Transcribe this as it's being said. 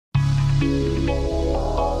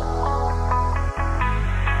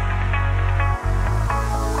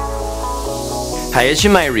Hey, as you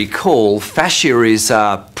may recall, fascia is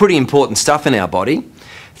pretty important stuff in our body.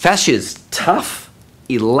 Fascia is tough,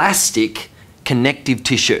 elastic, connective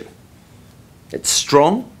tissue. It's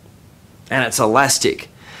strong and it's elastic.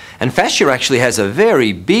 And fascia actually has a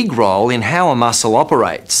very big role in how a muscle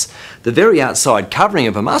operates. The very outside covering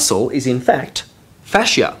of a muscle is in fact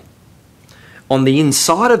fascia. On the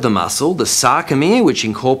inside of the muscle, the sarcomere, which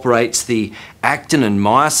incorporates the actin and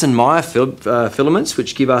myosin myofilaments,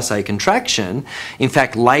 which give us a contraction, in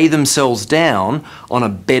fact lay themselves down on a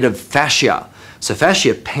bed of fascia. So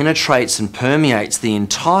fascia penetrates and permeates the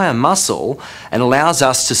entire muscle and allows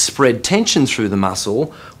us to spread tension through the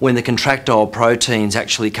muscle when the contractile proteins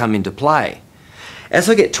actually come into play. As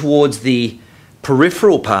I get towards the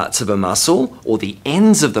peripheral parts of a muscle, or the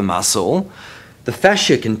ends of the muscle, the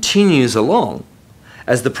fascia continues along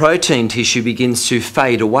as the protein tissue begins to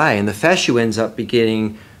fade away, and the fascia ends up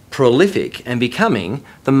getting prolific and becoming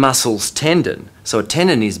the muscle's tendon. So a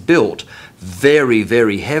tendon is built very,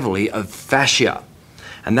 very heavily of fascia,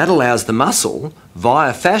 and that allows the muscle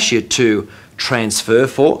via fascia to transfer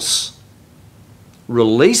force,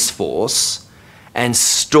 release force, and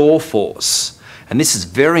store force. And this is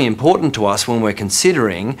very important to us when we're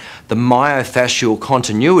considering the myofascial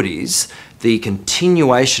continuities, the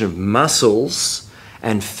continuation of muscles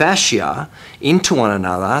and fascia into one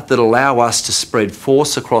another that allow us to spread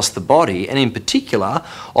force across the body and in particular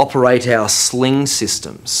operate our sling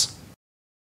systems.